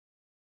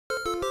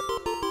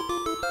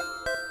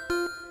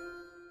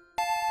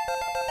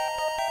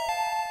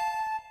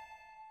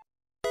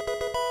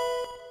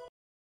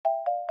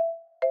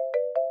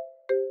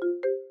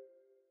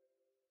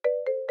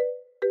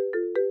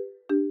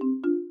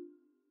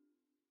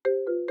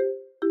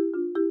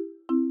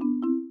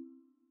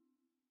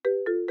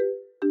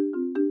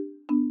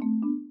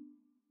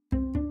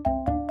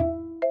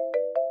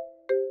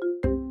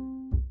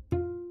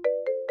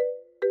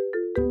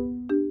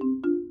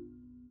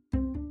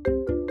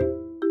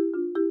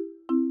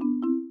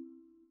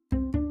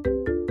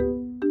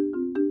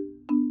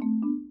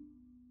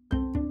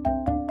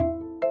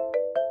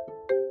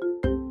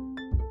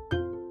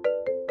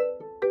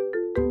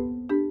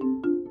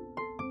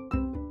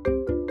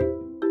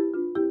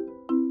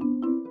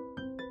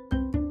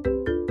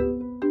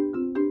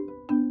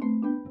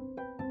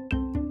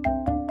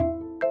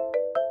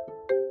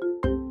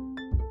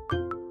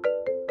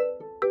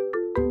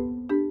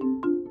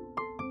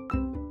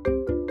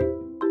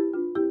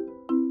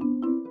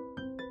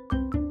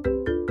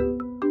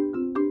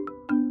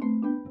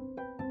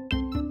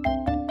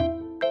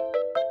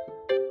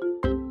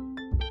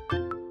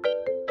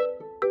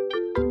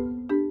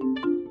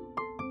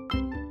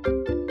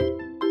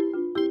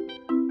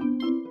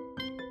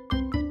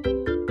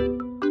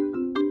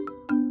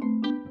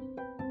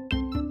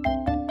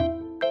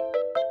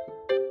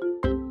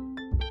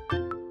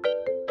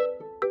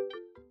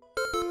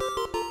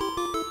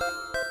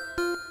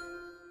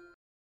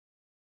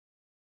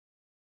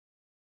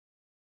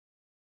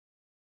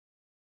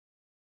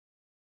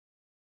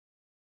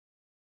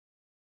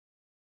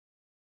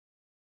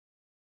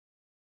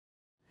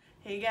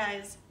Hey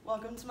guys,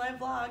 welcome to my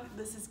vlog.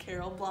 This is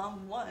Carol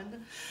Blom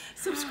 1.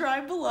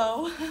 Subscribe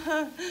below.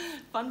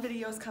 Fun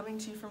videos coming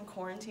to you from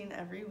quarantine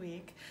every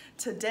week.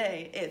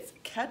 Today it's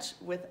Catch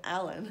with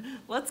Alan.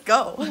 Let's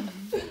go.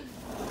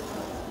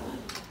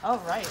 All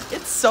right,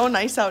 it's so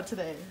nice out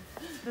today.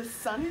 The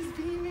sun is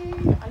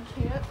beaming. I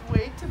can't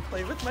wait to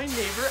play with my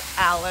neighbor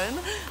Alan.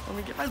 Let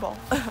me get my ball.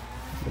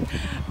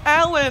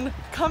 Alan,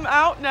 come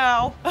out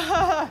now.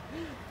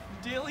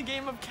 Daily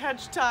game of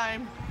catch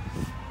time.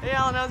 Hey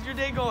Alan, how's your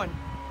day going?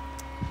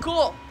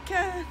 Cool.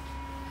 Okay.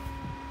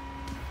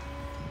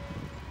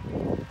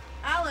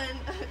 Alan,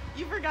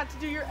 you forgot to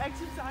do your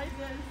exercises.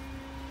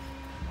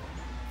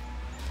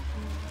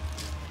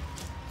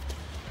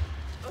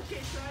 Okay,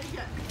 try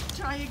again.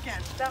 Try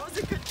again. That was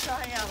a good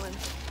try, Alan.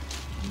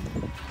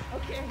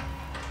 Okay.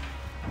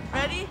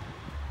 Ready?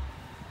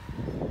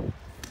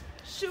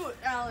 Shoot,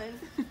 Alan.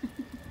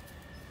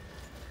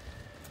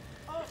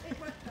 Oh, it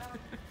went down.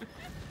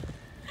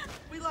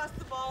 We lost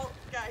the ball,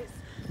 guys.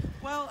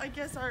 Well, I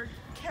guess our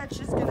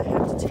catch is gonna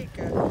have to take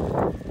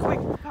a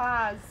quick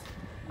pause.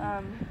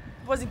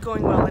 Wasn't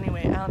going well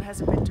anyway. Alan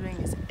hasn't been doing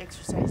his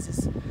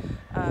exercises.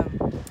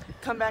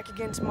 Come back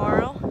again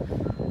tomorrow.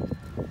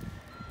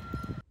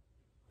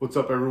 What's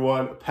up,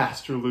 everyone?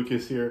 Pastor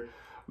Lucas here,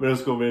 middle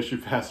school ministry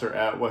pastor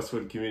at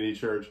Westwood Community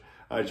Church.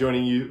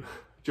 Joining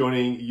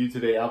you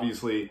today,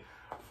 obviously,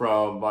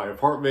 from my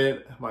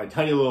apartment, my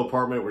tiny little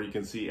apartment where you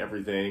can see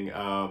everything.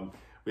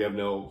 We have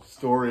no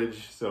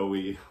storage, so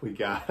we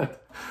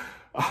got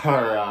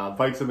our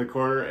bikes in the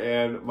corner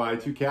and my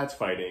two cats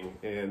fighting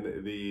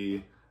in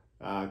the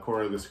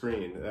corner of the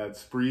screen.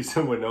 That's Breeze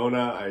and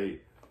Winona. I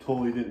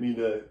totally didn't mean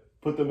to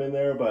put them in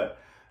there, but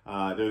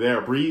they're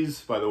there. Breeze,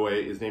 by the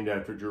way, is named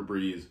after Drew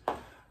Brees,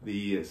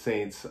 the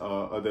Saints,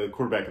 the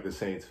quarterback of the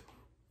Saints.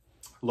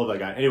 Love that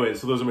guy. Anyway,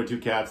 so those are my two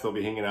cats. They'll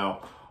be hanging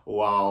out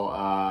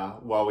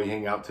while we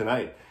hang out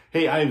tonight.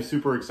 Hey, I am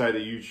super excited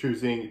that you're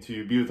choosing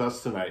to be with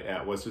us tonight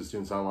at Westwood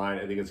Students Online.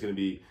 I think it's going to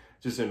be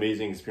just an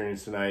amazing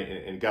experience tonight,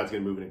 and God's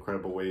going to move in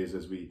incredible ways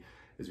as we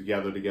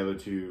gather together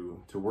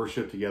to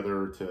worship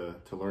together,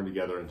 to learn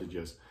together, and to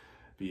just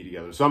be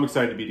together. So I'm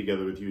excited to be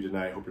together with you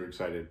tonight. I hope you're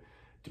excited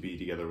to be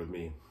together with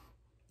me.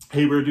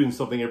 Hey, we're doing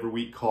something every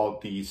week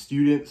called the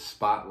Student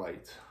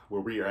Spotlight,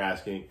 where we are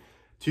asking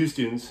two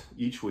students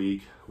each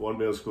week, one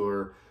middle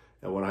schooler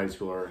and one high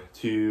schooler,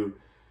 to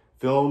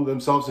film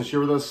themselves and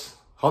share with us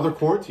how their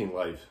quarantine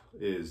life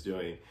is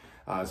doing.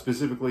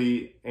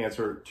 Specifically,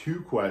 answer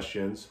two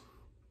questions.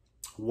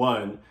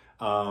 One,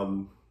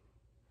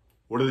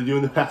 what are they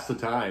doing to pass the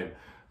time?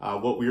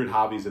 What weird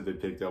hobbies have they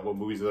picked up? What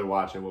movies are they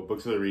watching? What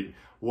books are they reading?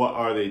 What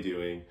are they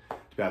doing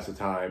to pass the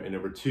time? And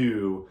number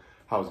two,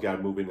 how is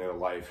God moving in their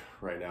life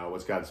right now?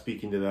 What's God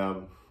speaking to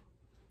them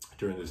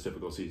during this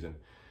difficult season?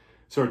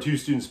 So our two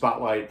student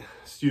spotlight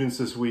students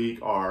this week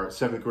are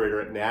 7th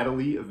grader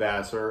Natalie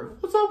Vassar.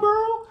 What's up,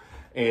 girl?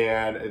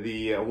 And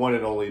the one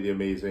and only, the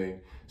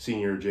amazing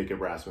senior Jacob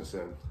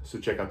Rasmussen. So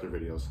check out their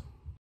videos.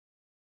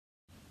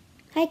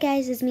 Hi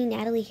guys, it's me,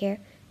 Natalie here.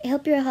 I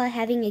hope you're all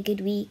having a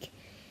good week.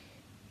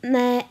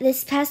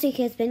 This past week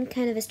has been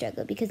kind of a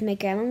struggle because my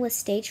grandma was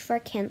stage 4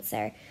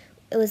 cancer.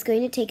 It was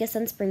going to take us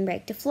on spring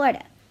break to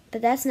Florida,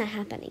 but that's not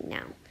happening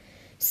now.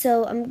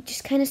 So I'm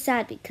just kind of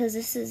sad because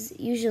this is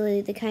usually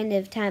the kind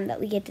of time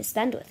that we get to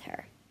spend with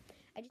her.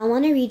 I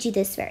want to read you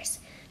this verse.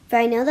 For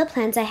I know the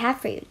plans I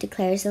have for you,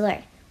 declares the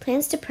Lord.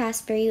 Plans to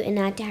prosper you and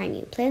not to harm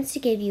you. Plans to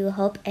give you a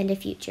hope and a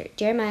future.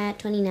 Jeremiah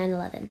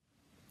 29:11.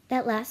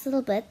 That last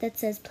little bit that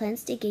says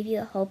plans to give you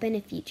a hope and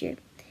a future.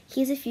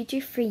 He has a future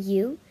for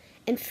you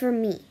and for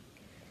me.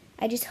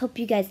 I just hope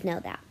you guys know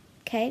that,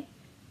 okay?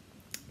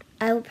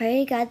 I will pray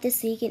to God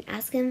this week and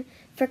ask Him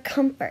for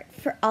comfort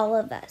for all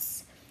of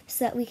us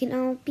so that we can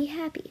all be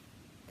happy.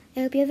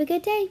 I hope you have a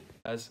good day.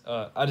 Guys,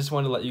 I just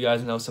wanted to let you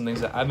guys know some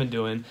things that I've been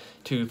doing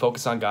to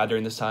focus on God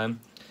during this time.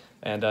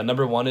 And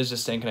number one is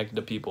just staying connected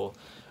to people.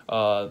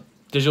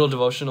 Digital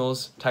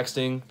devotionals,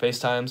 texting,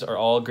 FaceTimes are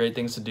all great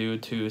things to do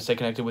to stay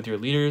connected with your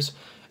leaders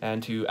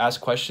and to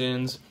ask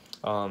questions,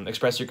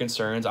 express your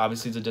concerns.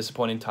 Obviously, it's a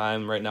disappointing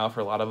time right now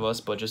for a lot of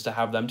us, but just to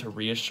have them to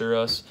reassure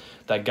us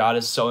that God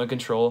is so in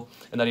control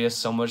and that He has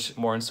so much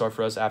more in store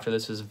for us after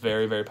this is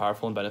very, very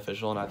powerful and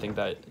beneficial, and I think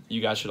that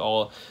you guys should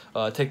all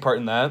take part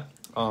in that.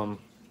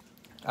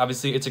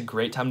 Obviously, it's a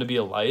great time to be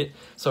a light,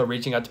 so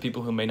reaching out to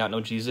people who may not know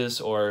Jesus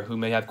or who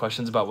may have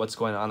questions about what's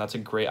going on, that's a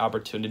great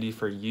opportunity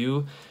for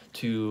you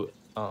to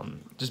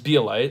just be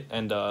a light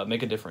and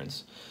make a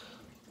difference.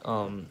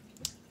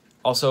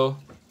 Also,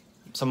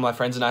 some of my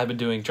friends and I have been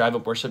doing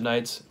drive-up worship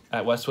nights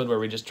at Westwood where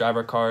we just drive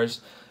our cars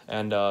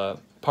and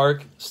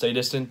park, stay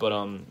distant, but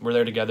we're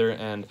there together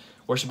and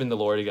worshiping the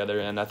Lord together,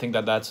 and I think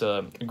that that's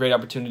a great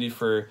opportunity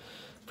for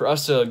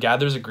us to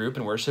gather as a group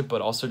and worship,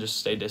 but also just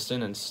stay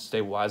distant and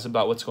stay wise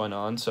about what's going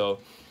on. So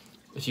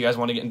if you guys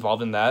want to get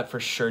involved in that,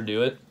 for sure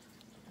do it.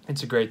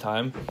 It's a great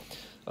time.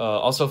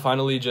 Also,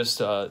 finally,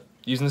 just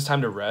using this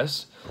time to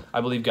rest.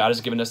 I believe God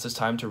has given us this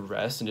time to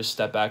rest and just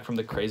step back from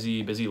the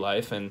crazy, busy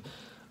life and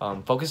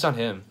focus on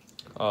Him.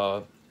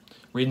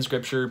 reading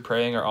scripture,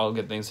 praying are all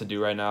good things to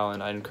do right now,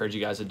 and I encourage you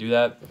guys to do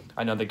that.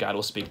 I know that God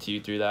will speak to you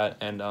through that.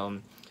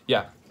 And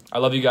yeah, I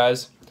love you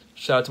guys.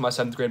 Shout out to my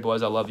 7th grade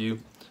boys. I love you.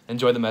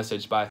 Enjoy the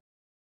message. Bye.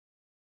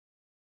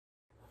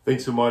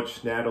 Thanks so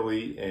much,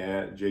 Natalie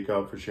and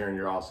Jacob, for sharing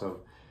your awesome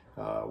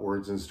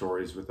words and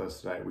stories with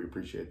us tonight. We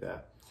appreciate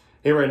that.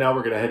 Hey, right now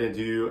we're going to head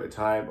into a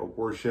time of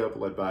worship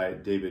led by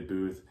David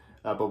Booth.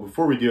 But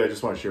before we do, I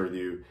just want to share with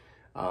you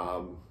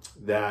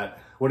that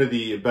one of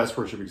the best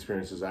worship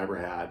experiences I ever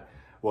had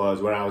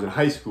was when I was in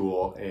high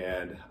school.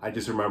 And I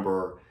just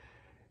remember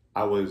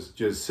I was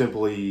just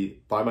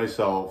simply by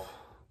myself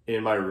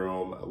in my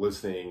room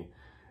listening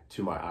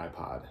to my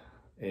iPod.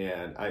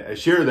 And I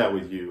share that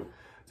with you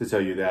to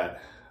tell you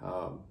that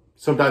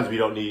sometimes we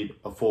don't need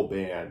a full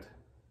band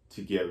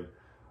to give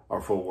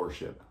our full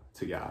worship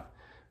to God.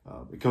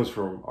 It comes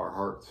from our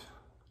hearts.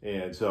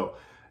 And so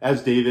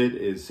as David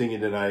is singing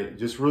tonight,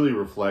 just really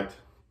reflect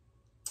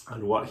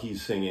on what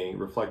he's singing,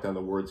 reflect on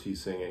the words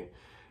he's singing,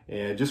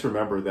 and just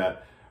remember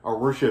that our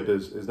worship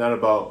is not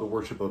about the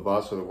worship of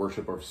us or the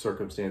worship of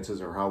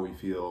circumstances or how we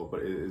feel,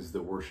 but it is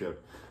the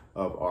worship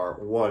of our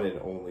one and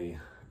only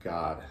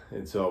God.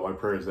 And so my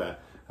prayer is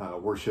that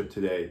worship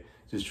today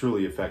just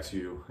truly affects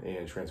you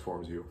and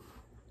transforms you.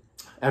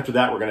 After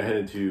that, we're going to head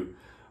into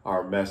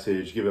our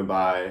message given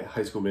by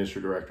high school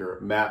ministry director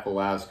Matt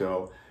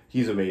Velasco.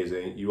 He's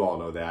amazing. You all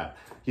know that.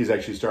 He's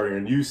actually starting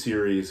a new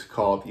series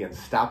called The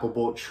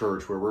Unstoppable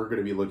Church, where we're going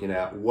to be looking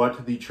at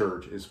what the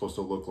church is supposed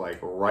to look like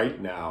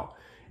right now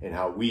and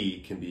how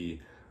we can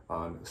be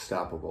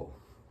unstoppable.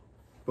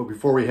 But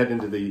before we head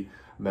into the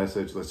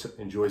message, let's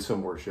enjoy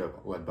some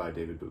worship led by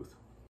David Booth.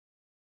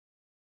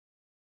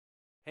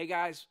 Hey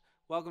guys,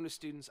 welcome to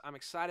Students. I'm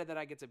excited that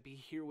I get to be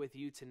here with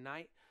you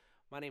tonight.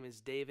 My name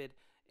is David,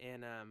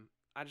 and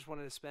I just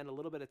wanted to spend a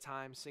little bit of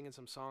time singing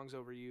some songs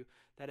over you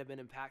that have been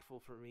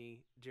impactful for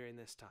me during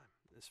this time.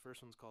 This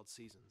first one's called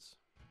Seasons.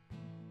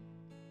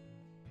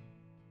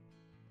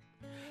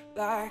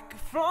 Like a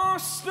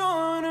frost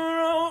on a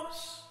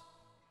rose,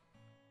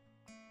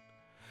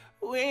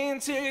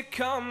 winter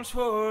comes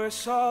for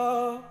us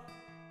all.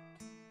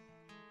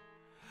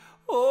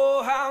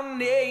 Oh, how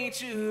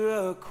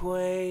nature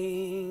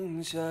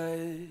acquaints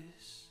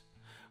us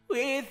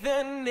with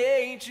the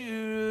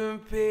nature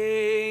of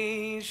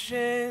patience.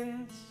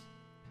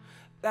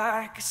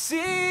 Like a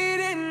seed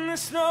in the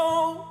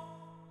snow,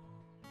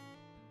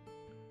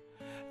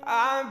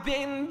 I've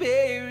been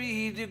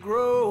buried to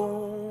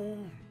grow.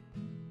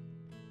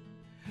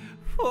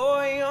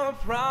 For your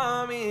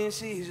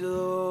promise is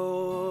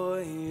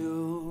loyal,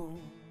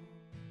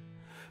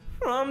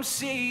 from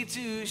sea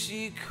to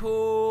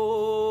sequoia.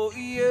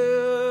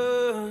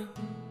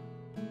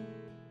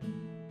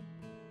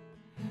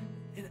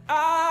 And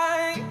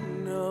I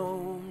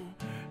know,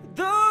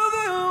 though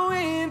the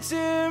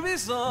winter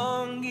is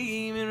long,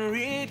 even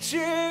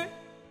richer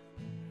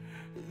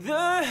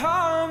the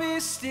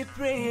harvest it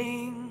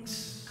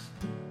brings.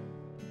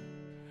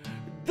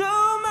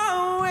 Though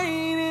my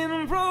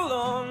waiting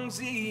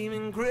prolongs,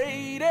 even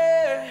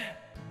greater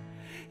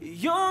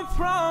your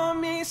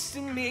promise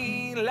to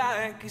me.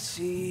 Like a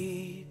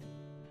seed,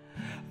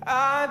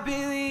 I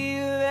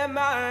believe that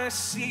my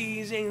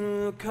season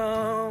will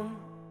come.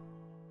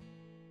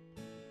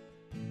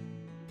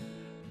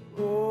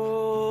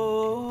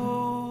 Oh,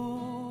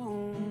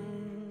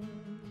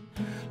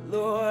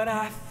 Lord,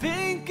 I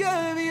think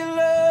of your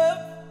love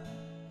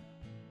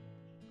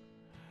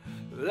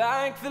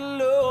like the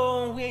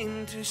low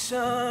winter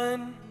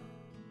sun.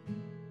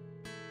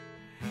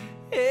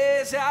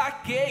 As I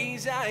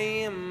gaze, I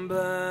am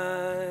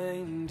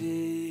blinded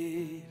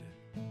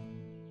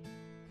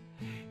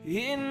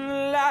in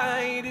the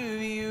light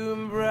of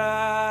your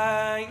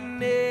brightness.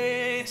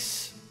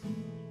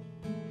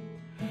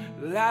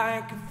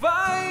 Like a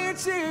fire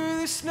to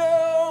the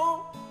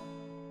snow,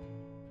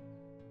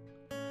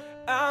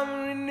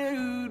 I'm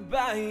renewed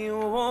by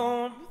your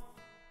warmth.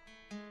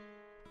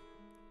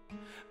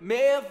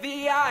 Melt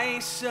the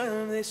ice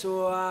of this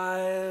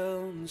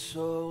wild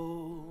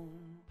soul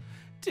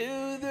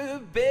till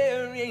the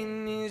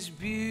bearing is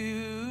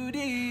beautiful.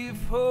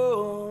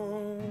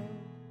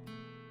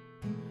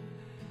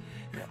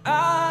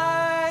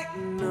 I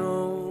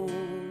know,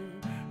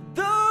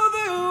 though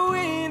the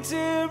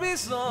winter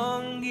is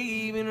long,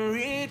 even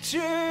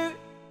richer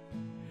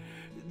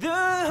the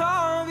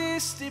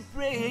harvest it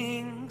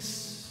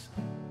brings.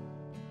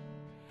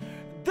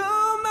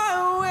 Though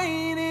my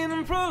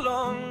waiting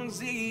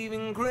prolongs,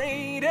 even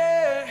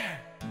greater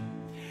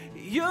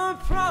your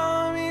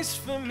promise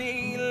for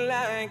me.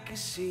 Like a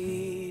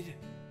seed,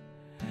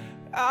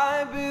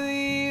 I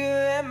believe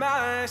that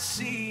my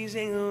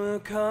season will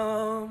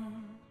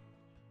come.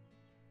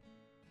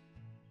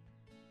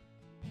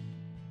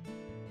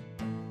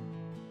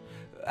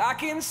 I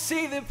can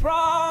see the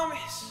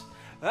promise,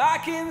 I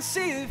can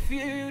see the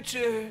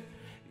future.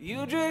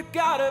 You're the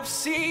God of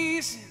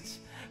seasons,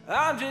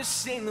 I'm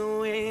just in the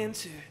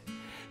winter.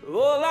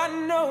 All I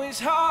know is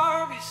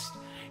harvest,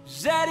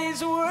 that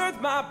is worth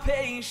my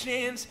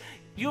patience.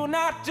 You're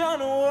not done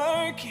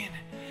working,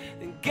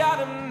 and God,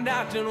 I'm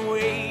not done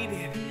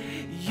waiting.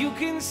 You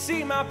can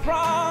see my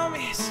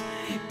promise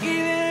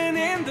even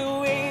in the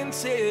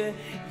winter.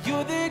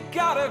 You're the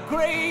God of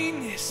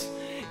greatness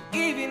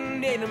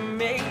even in a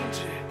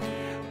manger.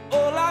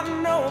 All I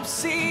know of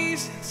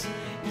seasons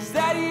is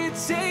that you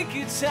take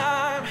your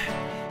time.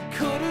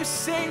 Could have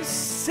said a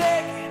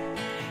second,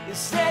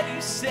 instead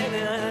you said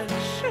a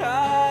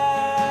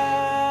child.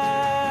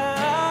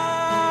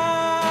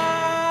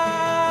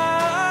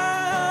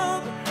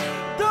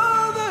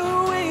 Though the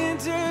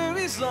winter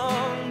is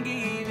long,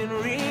 even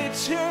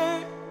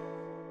richer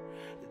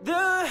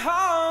the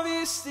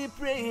harvest it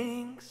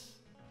brings.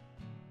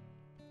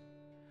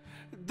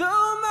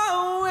 Though my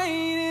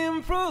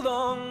waiting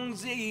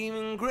prolongs,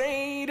 even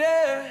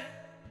greater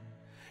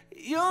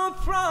your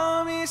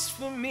promise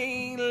for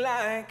me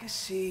like a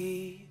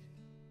seed.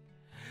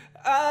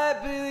 I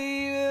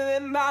believe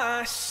that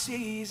my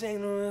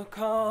season will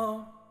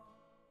come.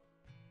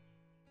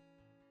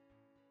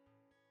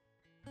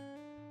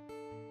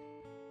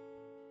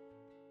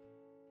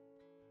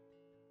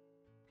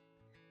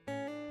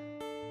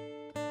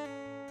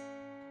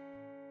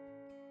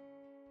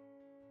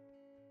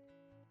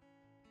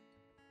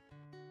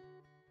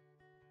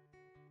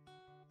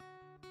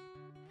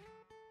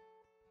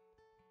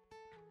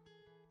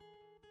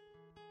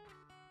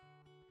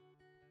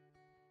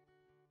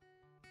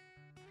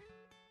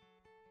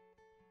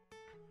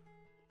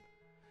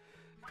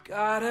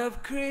 God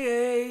of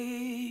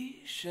creation,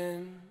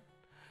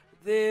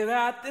 there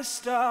at the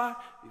start,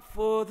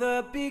 before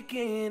the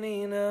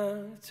beginning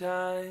of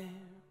time.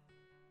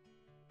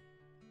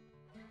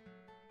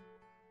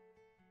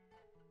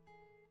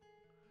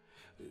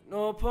 With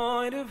no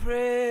point of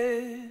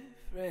reference,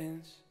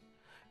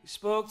 you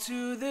spoke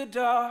to the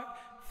dark,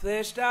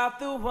 fleshed out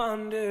the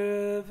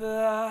wonder of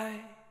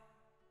light.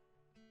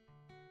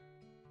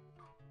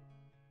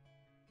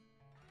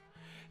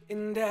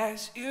 And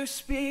as you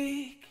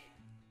speak,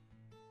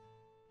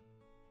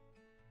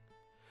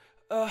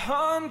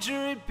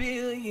 100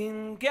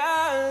 billion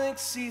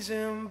galaxies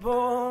are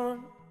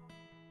born.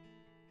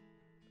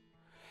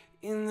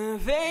 In the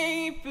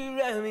vapor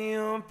of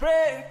your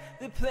breath,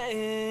 the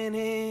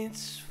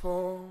planets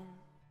form.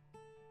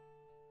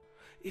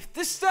 If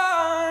the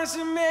stars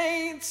are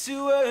made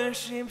to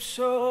worship,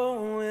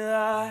 so will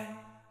I.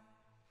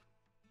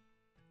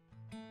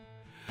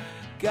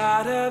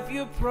 God of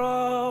your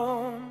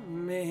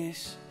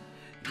promise,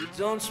 you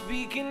don't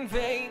speak in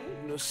vain,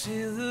 no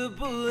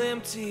syllable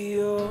empty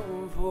your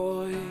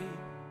void.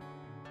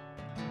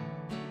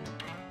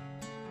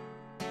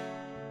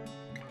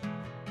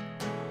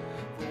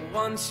 For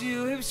once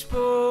you have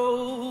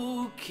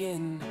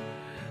spoken,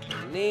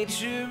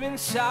 nature and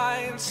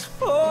science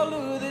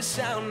follow the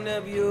sound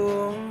of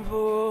your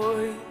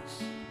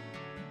voice.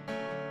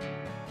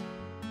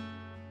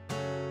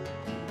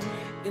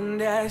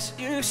 And as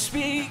you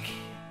speak,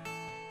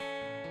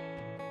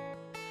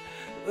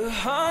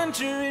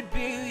 100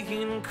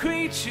 billion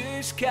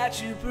creatures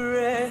catch your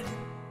breath,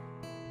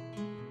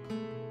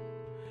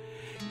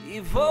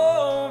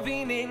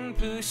 evolving in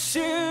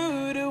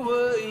pursuit of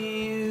what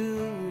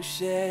you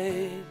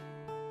said.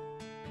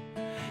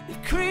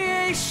 If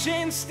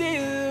creation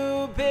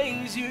still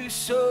obeys you,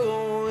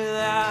 so will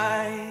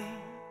I.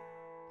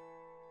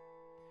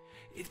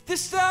 If the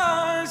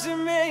stars are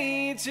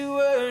made to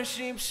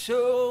worship,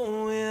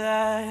 so will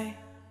I.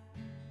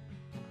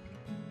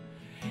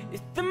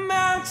 If the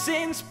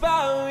mountains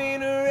bow in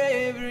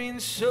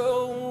reverence,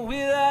 so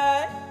will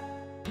I.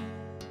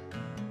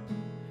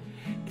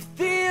 If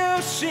the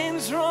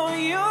oceans roar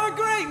your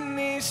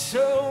greatness,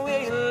 so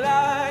will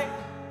I.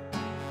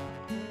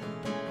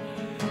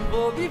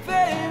 For if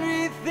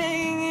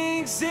everything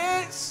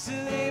exists to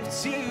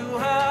lift you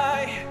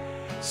high,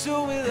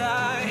 so will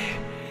I.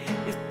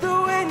 If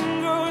the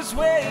wind goes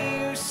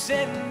where you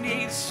send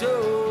it,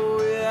 so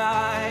will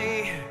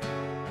I.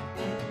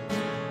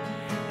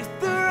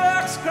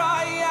 Rocks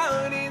cry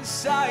out in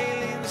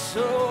silence,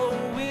 so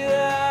will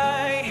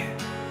I.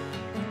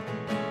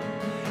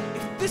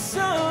 If the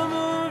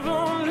summer of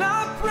all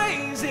our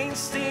praising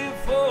still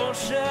falls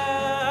shy,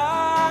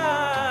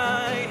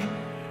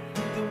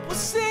 then we'll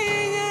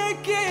sing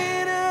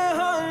again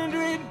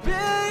 100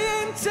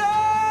 billion times.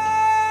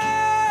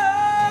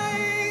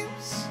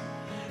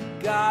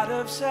 God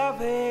of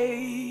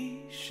salvation,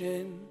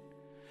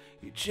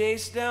 you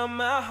chased down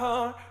my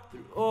heart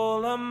through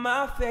all of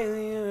my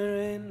failure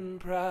and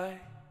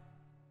pride.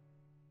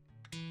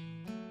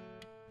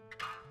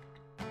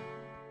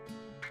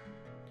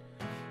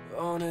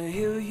 On a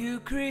hill you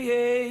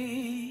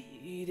created,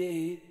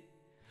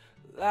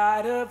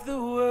 light of the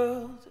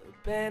world,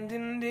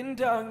 abandoned in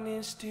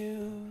darkness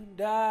to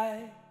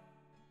die.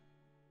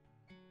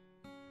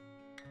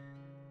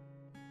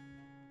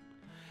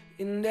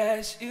 And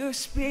as you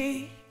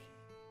speak,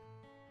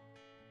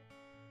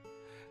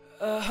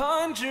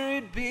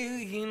 100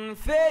 billion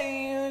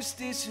failures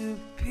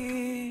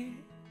disappear.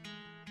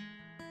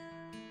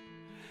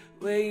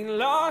 Wait,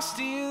 lost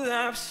your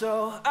life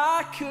so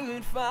I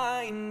could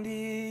find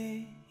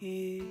it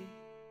here.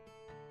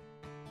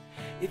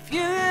 If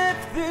you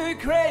left the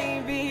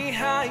grave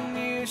behind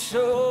you,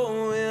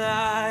 so will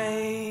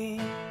I.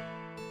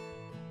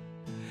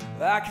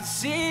 I can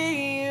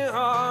see your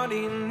heart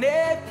in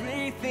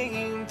everything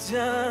you've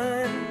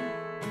done.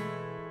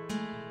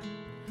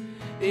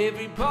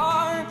 Every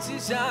part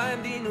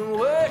designed in a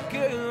work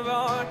of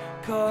art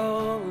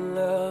called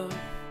love.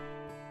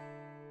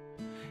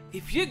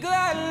 If you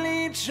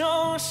gladly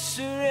chose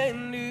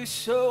surrender,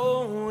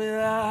 so will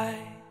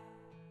I.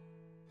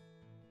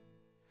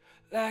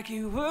 Like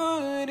you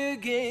would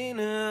again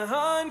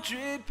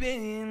 100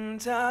 billion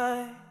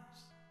times.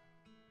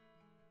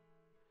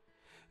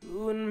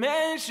 What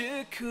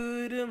measure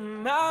could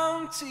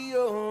amount to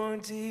your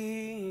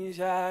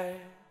desire?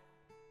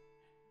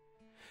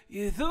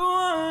 You're the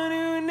one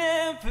who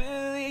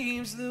never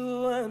leaves the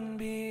one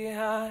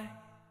behind.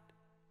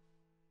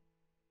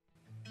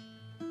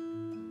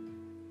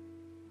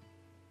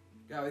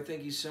 God, we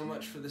thank you so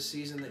much for the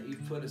season that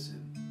you've put us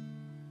in.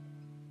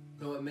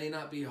 Though it may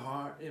not be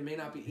hard, it may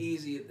not be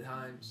easy at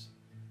times.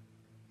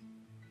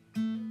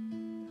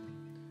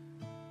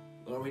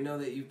 Lord, we know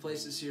that you've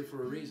placed us here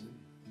for a reason.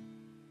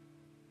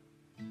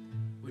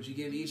 Would you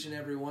give each and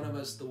every one of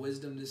us the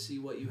wisdom to see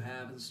what you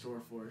have in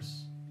store for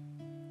us?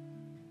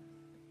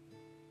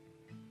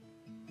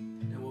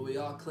 And will we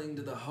all cling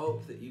to the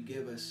hope that you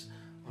give us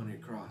on your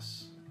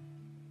cross?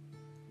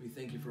 We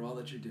thank you for all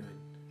that you're doing.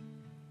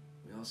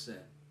 We all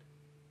said,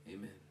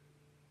 amen.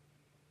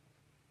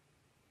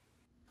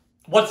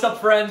 What's up,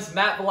 friends?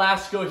 Matt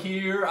Velasco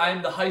here.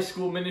 I'm the high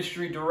school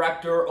ministry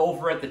director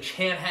over at the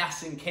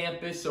Hastings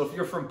campus. So if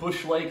you're from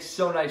Bush Lake,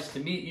 so nice to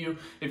meet you.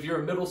 If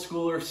you're a middle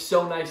schooler,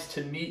 so nice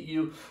to meet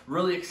you.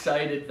 Really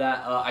excited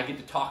that I get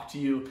to talk to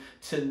you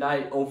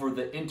tonight over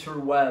the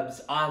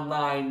interwebs,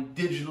 online,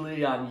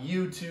 digitally, on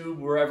YouTube,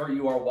 wherever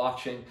you are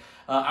watching.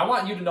 I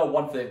want you to know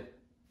one thing.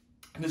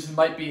 This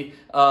might be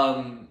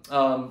one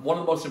of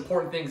the most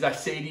important things I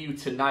say to you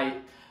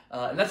tonight,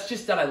 and that's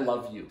just that I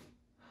love you.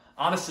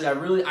 Honestly, I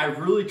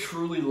really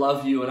truly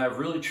love you, and I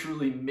really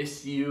truly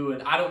miss you.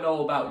 And I don't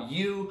know about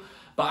you,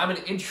 but I'm an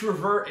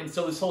introvert, and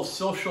so this whole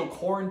social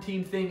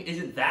quarantine thing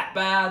isn't that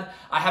bad.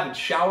 I haven't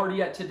showered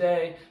yet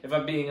today. If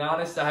I'm being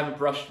honest, I haven't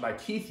brushed my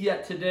teeth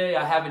yet today.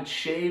 I haven't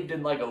shaved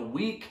in like a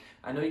week.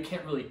 I know you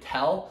can't really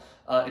tell.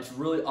 It's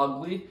really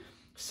ugly.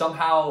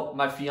 Somehow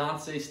my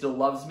fiance still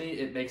loves me.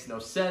 It makes no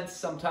sense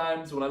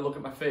sometimes when I look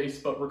at my face,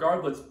 but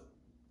regardless,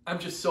 I'm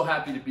just so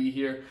happy to be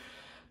here.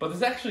 But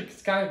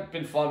it's kind of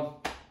been fun.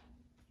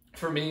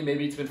 For me,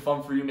 maybe it's been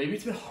fun for you, maybe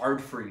it's been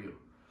hard for you,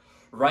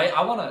 right?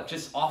 I want to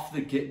just off the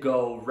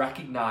get-go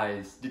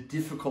recognize the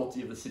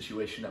difficulty of the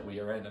situation that we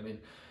are in. I mean,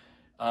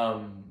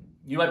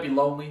 you might be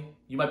lonely,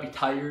 you might be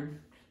tired,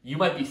 you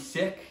might be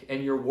sick,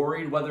 and you're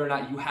worried whether or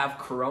not you have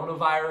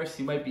coronavirus,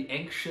 you might be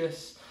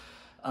anxious,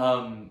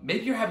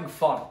 maybe you're having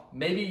fun,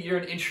 maybe you're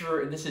an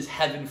introvert and this is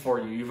heaven for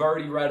you. You've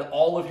already read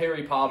all of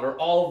Harry Potter,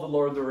 all of the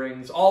Lord of the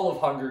Rings, all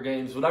of Hunger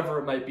Games, whatever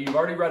it might be, you've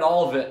already read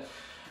all of it.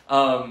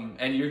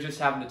 And you're just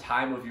having the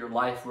time of your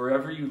life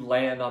wherever you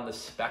land on the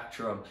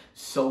spectrum.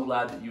 So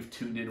glad that you've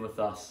tuned in with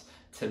us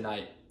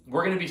tonight.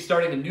 We're going to be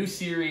starting a new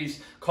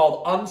series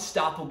called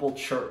Unstoppable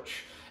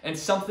Church. And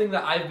something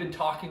that I've been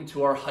talking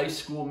to our high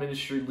school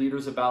ministry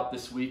leaders about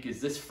this week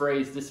is this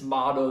phrase, this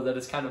motto that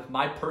is kind of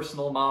my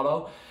personal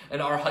motto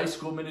and our high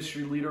school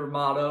ministry leader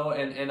motto.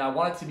 And I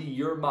want it to be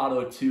your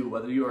motto too,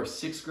 whether you are a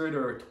 6th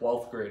grader or a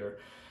 12th grader.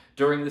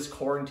 During this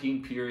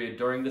quarantine period,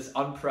 during this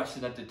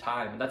unprecedented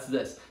time. And that's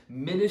this: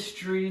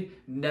 ministry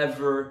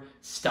never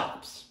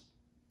stops.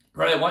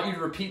 Right, I want you to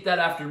repeat that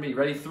after me.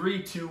 Ready?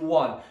 3, 2,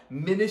 1.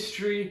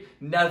 Ministry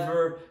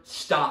never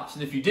stops.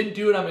 And if you didn't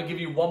do it, I'm going to give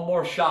you one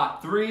more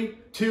shot. 3,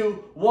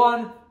 2,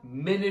 1.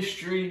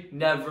 Ministry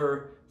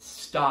never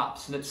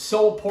stops. And it's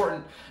so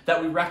important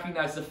that we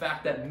recognize the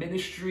fact that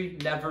ministry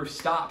never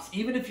stops.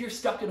 Even if you're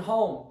stuck at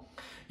home,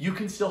 you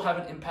can still have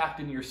an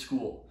impact in your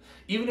school.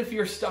 Even if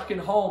you're stuck at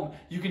home,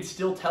 you can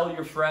still tell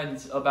your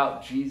friends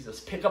about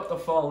Jesus. Pick up the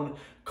phone,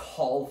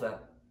 call them.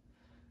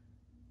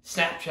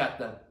 Snapchat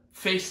them,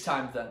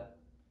 FaceTime them,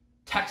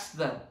 text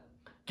them.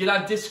 Get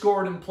on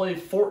Discord and play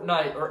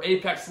Fortnite or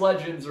Apex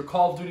Legends or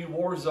Call of Duty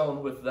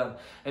Warzone with them.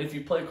 And if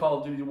you play Call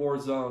of Duty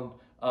Warzone,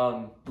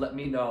 let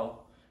me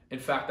know. In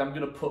fact, I'm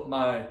going to put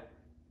my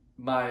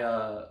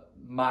battle.net,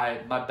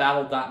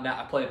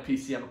 I play on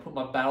PC, I'm going to put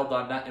my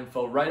battle.net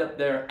info right up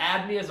there.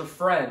 Add me as a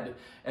friend,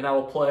 and I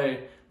will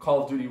play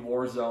Call of Duty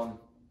Warzone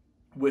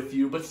with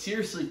you. But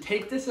seriously,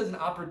 take this as an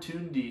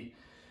opportunity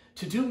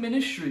to do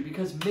ministry,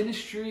 because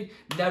ministry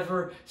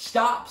never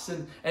stops.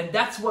 And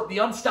that's what the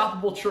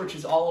Unstoppable Church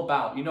is all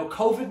about. You know,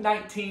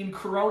 COVID-19,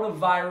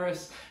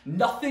 coronavirus,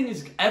 nothing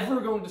is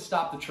ever going to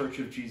stop the Church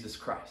of Jesus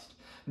Christ.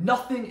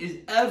 Nothing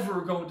is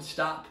ever going to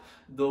stop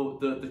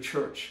the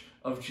Church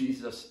of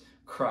Jesus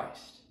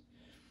Christ.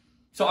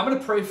 So I'm going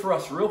to pray for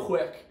us real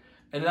quick,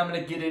 and then I'm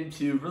going to get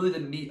into really the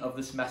meat of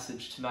this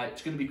message tonight.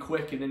 It's going to be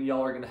quick, and then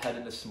y'all are going to head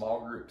into small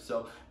groups.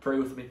 So pray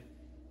with me.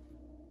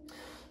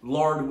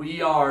 Lord,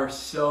 we are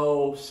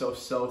so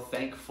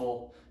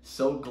thankful,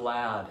 so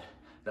glad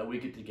that we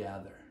get to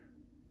gather.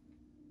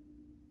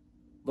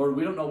 Lord,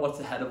 we don't know what's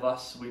ahead of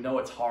us. We know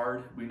it's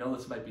hard. We know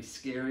this might be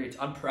scary. It's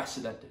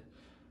unprecedented.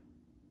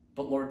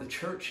 But Lord, the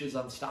church is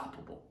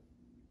unstoppable.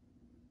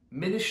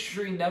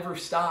 Ministry never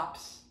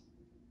stops.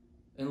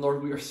 And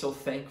Lord, we are so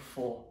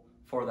thankful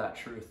for that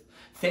truth.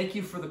 Thank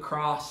you for the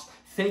cross.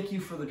 Thank you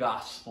for the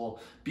gospel.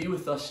 Be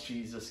with us,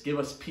 Jesus. Give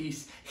us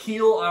peace.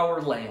 Heal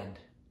our land.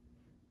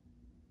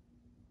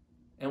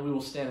 And we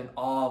will stand in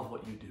awe of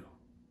what you do.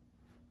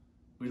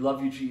 We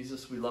love you,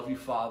 Jesus. We love you,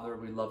 Father.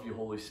 We love you,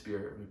 Holy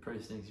Spirit. We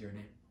praise things in your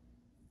name.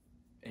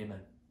 Amen.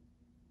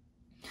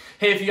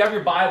 Hey, if you have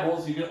your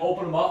Bibles, you can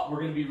open them up.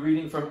 We're going to be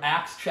reading from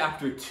Acts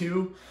chapter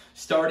 2,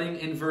 starting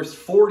in verse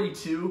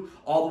 42,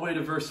 all the way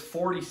to verse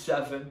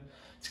 47.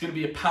 It's going to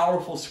be a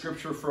powerful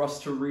scripture for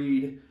us to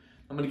read.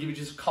 I'm going to give you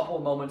just a couple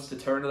of moments to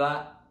turn to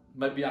that. It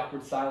might be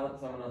awkward silence.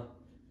 I'm going to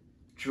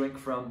drink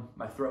from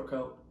my throat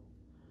coat.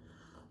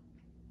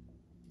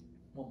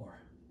 One more.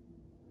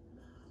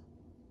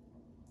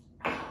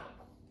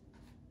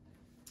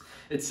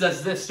 It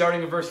says this,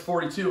 starting in verse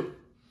 42.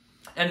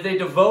 And they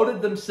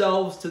devoted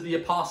themselves to the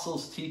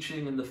apostles'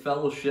 teaching and the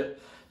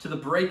fellowship, to the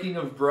breaking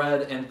of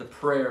bread and the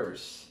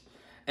prayers.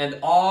 And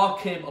awe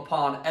came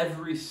upon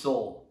every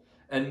soul,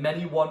 and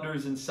many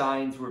wonders and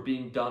signs were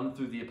being done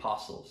through the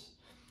apostles.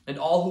 And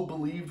all who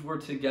believed were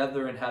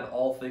together and had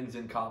all things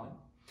in common.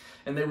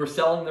 And they were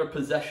selling their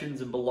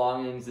possessions and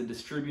belongings and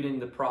distributing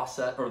the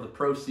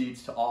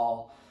proceeds to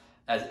all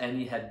as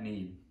any had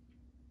need.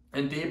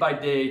 And day by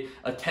day,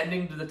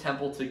 attending to the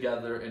temple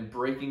together and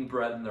breaking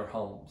bread in their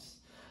homes,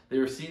 they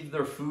received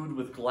their food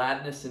with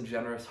gladness and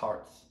generous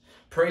hearts,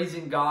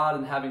 praising God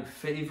and having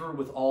favor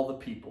with all the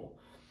people.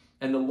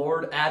 And the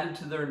Lord added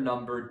to their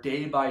number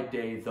day by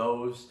day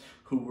those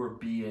who were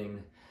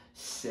being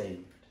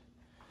saved.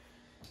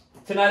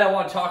 Tonight I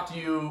want to talk to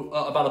you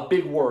about a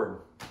big word.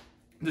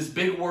 This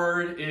big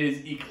word is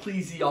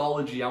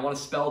ecclesiology. I want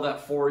to spell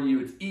that for you.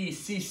 It's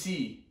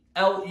E-C-C-L-E-S-I-O.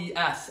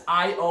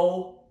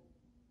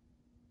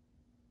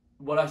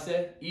 What'd I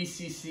say?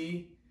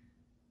 E-C-C.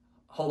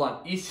 Hold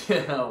on.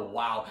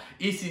 Wow.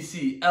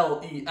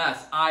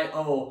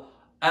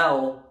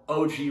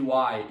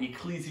 E-C-C-L-E-S-I-O-L-O-G-Y.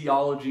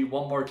 Ecclesiology.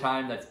 One more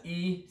time. That's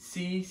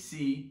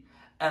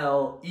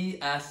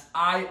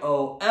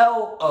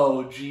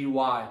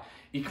E-C-C-L-E-S-I-O-L-O-G-Y.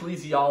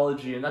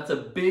 Ecclesiology. And that's a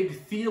big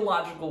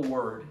theological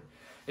word.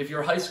 If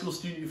you're a high school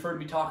student, you've heard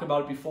me talk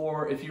about it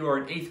before. If you are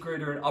an 8th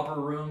grader in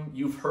upper room,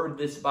 you've heard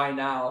this by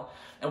now.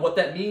 And what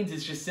that means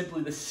is just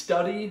simply the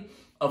study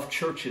of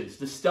churches,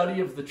 the study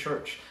of the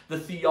church, the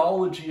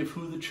theology of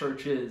who the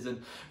church is,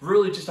 and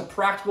really just a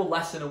practical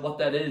lesson of what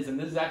that is. And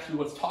this is actually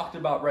what's talked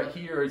about right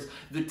here is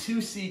the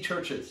 2C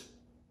churches.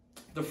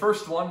 The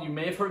first one, you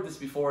may have heard this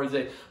before, is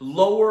a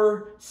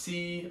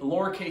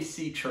lowercase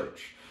c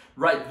church.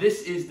 Right,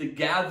 this is the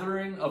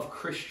gathering of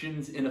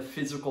Christians in a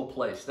physical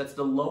place. That's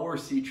the lower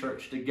C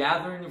church, the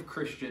gathering of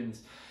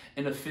Christians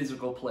in a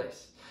physical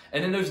place.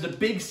 And then there's the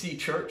big C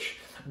church,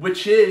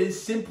 which is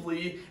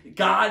simply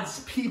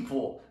God's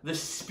people, the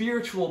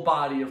spiritual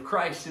body of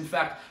Christ. In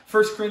fact,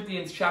 1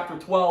 Corinthians chapter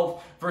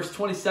 12, verse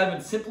 27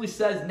 simply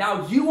says,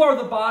 now you are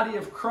the body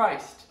of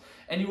Christ,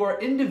 and you are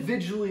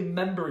individually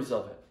members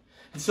of it.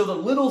 And so the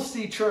little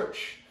C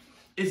church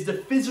is the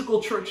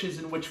physical churches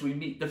in which we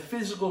meet, the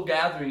physical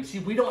gatherings. See,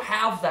 we don't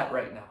have that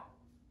right now.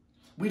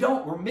 We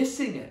don't. We're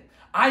missing it.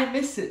 I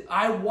miss it.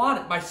 I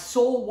want it. My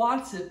soul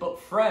wants it.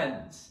 But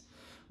friends,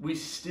 we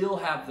still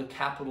have the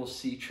capital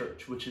C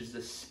church, which is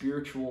the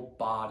spiritual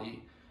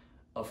body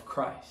of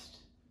Christ.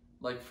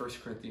 Like 1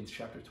 Corinthians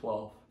chapter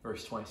 12,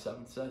 verse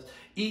 27 says,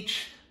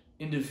 each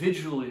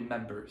individually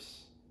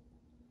members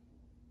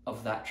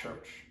of that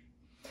church.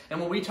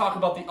 And when we talk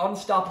about the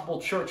unstoppable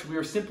church, we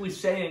are simply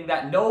saying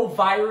that no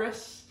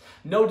virus,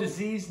 no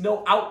disease,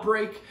 no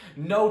outbreak,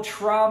 no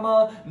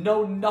trauma,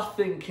 no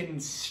nothing can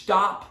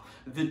stop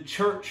the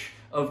church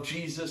of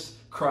Jesus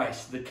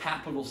Christ, the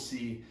capital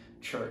C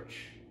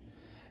church.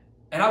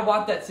 And I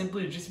want that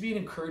simply to just be an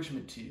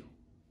encouragement to you.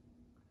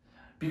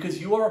 Because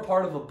you are a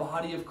part of a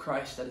body of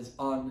Christ that is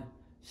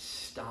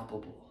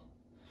unstoppable.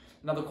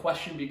 Now the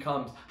question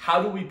becomes,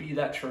 how do we be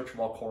that church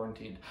while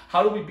quarantined?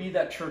 How do we be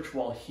that church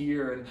while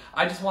here? And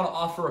I just want to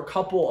offer a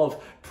couple of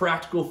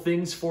practical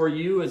things for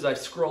you as I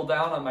scroll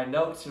down on my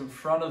notes in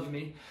front of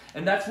me.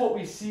 And that's what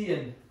we see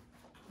in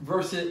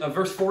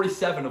verse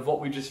 47 of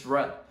what we just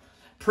read.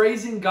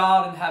 Praising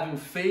God and having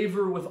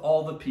favor with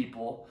all the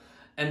people.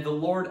 And the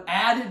Lord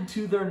added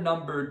to their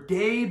number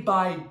day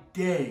by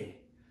day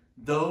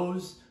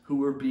those who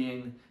were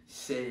being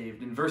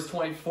saved. In verse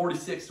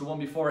 46, the one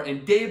before,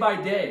 and day by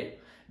day,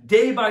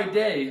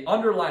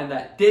 underline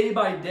that, day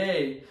by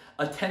day,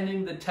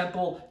 attending the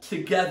temple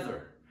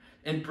together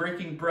and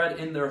breaking bread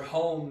in their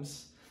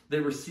homes, they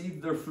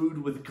received their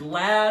food with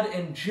glad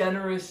and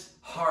generous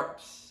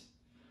hearts,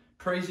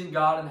 praising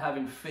God and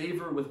having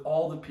favor with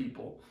all the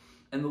people.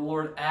 And the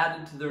Lord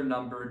added to their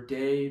number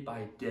day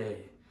by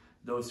day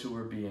those who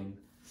were being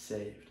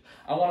saved.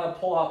 I want to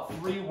pull out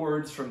 3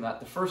 words from that.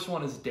 The first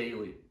one is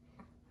daily.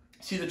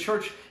 See, the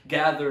church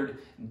gathered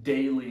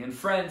daily. And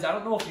friends, I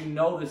don't know if you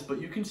know this,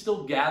 but you can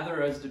still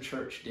gather as the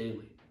church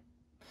daily.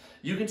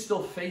 You can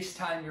still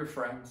FaceTime your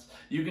friends.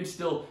 You can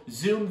still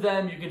Zoom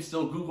them. You can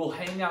still Google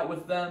Hangout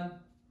with them.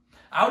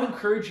 I would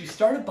encourage you,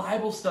 start a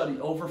Bible study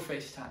over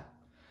FaceTime.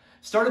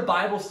 Start a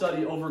Bible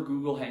study over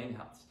Google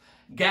Hangouts.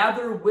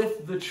 Gather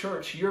with the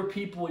church, your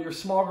people, your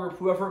small group,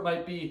 whoever it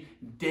might be,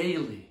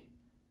 daily.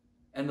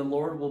 And the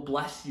Lord will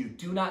bless you.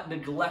 Do not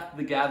neglect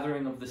the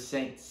gathering of the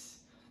saints,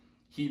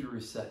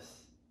 Hebrews says.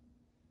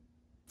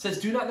 It says,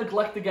 do not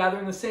neglect the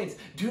gathering of the saints.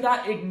 Do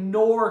not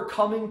ignore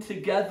coming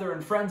together.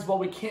 And friends, while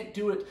we can't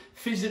do it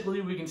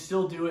physically, we can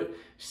still do it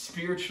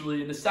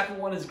spiritually. And the second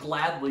one is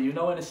gladly. You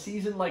know, in a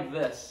season like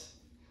this,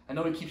 I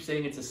know we keep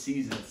saying it's a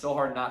season. It's so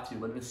hard not to.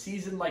 But in a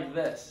season like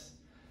this,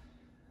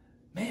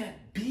 man,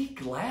 be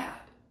glad.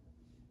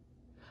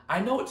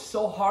 I know it's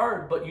so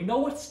hard, but you know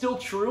what's still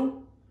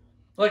true?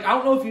 Like, I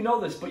don't know if you know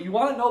this, but you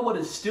want to know what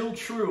is still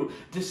true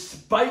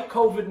despite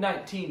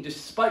COVID-19,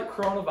 despite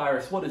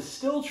coronavirus. What is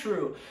still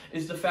true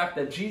is the fact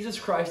that Jesus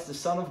Christ, the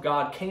Son of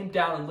God, came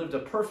down and lived a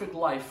perfect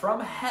life from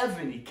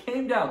heaven. He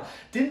came down,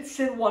 didn't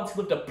sin once,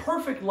 lived a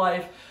perfect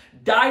life,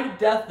 died a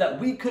death that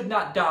we could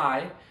not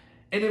die,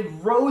 and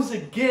then rose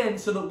again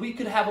so that we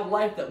could have a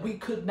life that we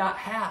could not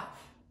have.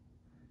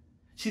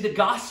 See, the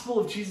gospel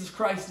of Jesus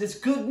Christ, this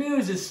good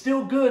news is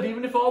still good,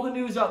 even if all the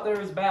news out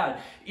there is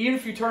bad. Even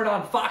if you turn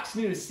on Fox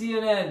News,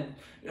 CNN,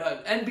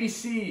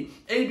 NBC,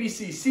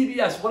 ABC,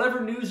 CBS,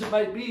 whatever news it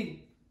might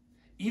be.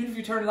 Even if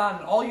you turn it on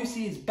and all you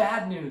see is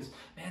bad news,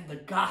 man, the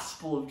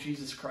gospel of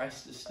Jesus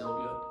Christ is still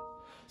good.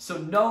 So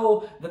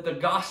know that the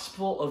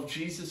gospel of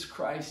Jesus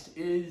Christ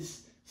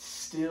is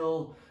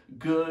still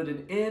good.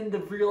 And in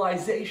the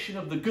realization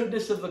of the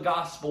goodness of the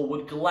gospel,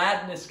 would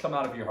gladness come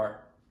out of your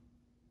heart?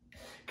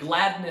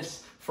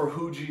 Gladness for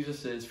who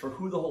Jesus is, for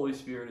who the Holy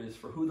Spirit is,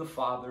 for who the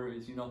Father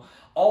is. You know,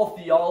 all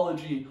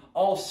theology,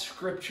 all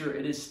scripture,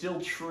 it is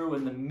still true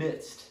in the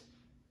midst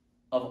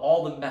of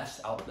all the mess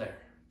out there,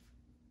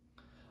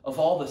 of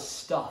all the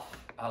stuff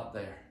out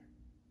there.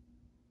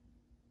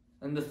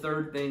 And the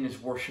third thing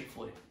is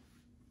worshipfully.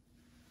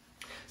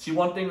 See,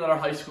 one thing that our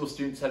high school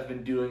students have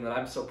been doing that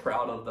I'm so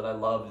proud of, that I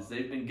love, is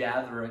they've been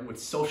gathering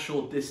with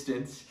social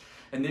distance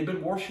and they've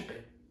been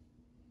worshiping.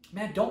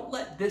 Man, don't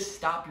let this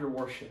stop your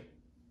worship.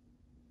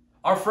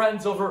 Our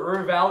friends over at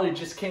River Valley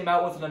just came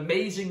out with an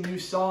amazing new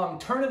song.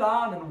 Turn it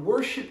on and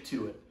worship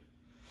to it.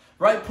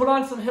 Right? Put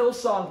on some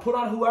Hillsong. Put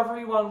on whoever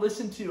you want to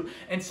listen to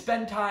and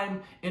spend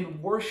time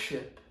in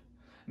worship.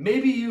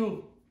 Maybe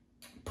you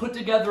put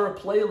together a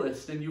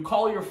playlist and you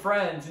call your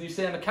friends and you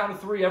say, on the count of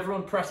 3,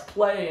 everyone press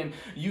play, and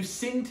you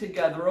sing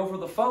together over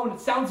the phone.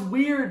 It sounds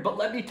weird, but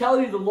let me tell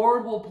you, the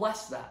Lord will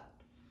bless that.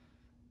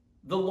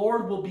 The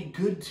Lord will be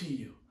good to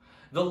you.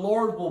 The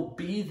Lord will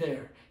be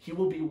there. He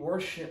will be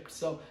worshiped.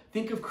 So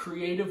think of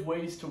creative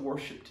ways to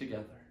worship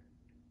together.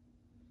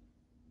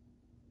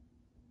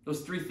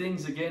 Those 3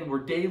 things, again, were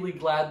daily,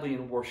 gladly,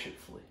 and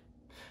worshipfully.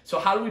 So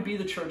how do we be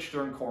the church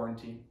during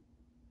quarantine?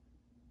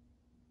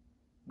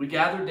 We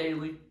gather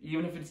daily,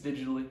 even if it's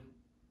digitally.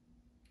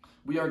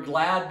 We are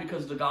glad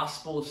because the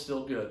gospel is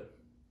still good.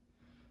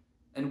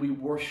 And we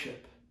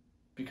worship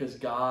because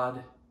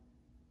God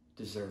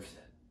deserves it.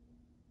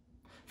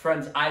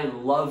 Friends, I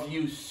love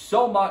you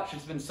so much.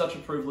 It's been such a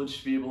privilege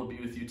to be able to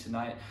be with you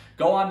tonight.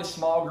 Go on to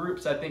small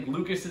groups. I think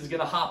Lucas is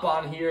going to hop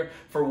on here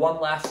for one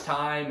last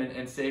time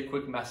and say a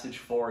quick message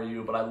for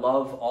you. But I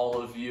love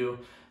all of you.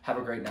 Have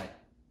a great night.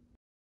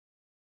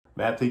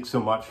 Matt, thanks so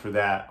much for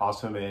that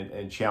awesome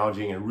and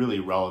challenging and really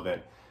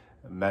relevant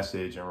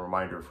message and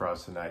reminder for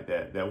us tonight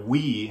that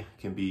we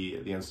can be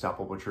the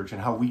unstoppable church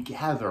and how we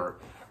gather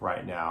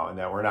right now, and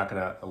that we're not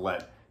going to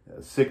let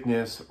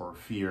sickness or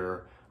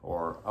fear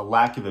or a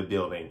lack of a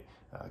building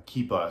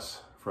keep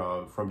us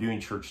from doing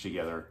church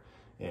together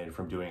and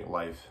from doing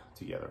life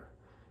together.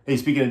 Hey,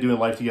 speaking of doing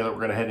life together, we're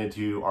going to head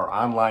into our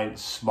online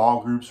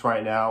small groups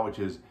right now, which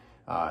is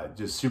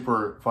just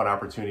super fun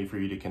opportunity for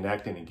you to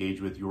connect and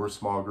engage with your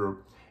small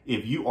group.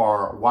 If you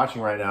are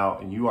watching right now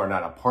and you are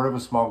not a part of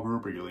a small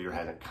group, or your leader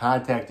hasn't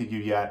contacted you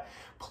yet,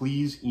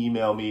 please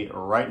email me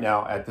right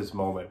now at this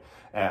moment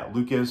at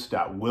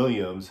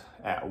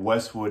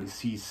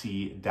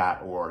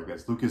lucas.williams@westwoodcc.org.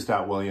 That's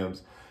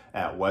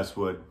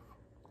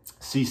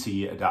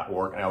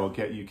lucas.williams@westwoodcc.org, and I will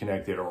get you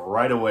connected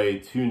right away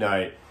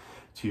tonight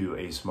to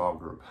a small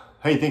group.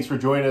 Hey, thanks for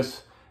joining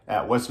us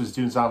at Westwood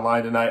Students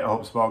Online tonight. I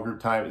hope small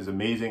group time is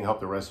amazing. I hope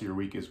the rest of your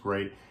week is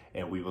great,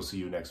 and we will see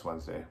you next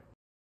Wednesday.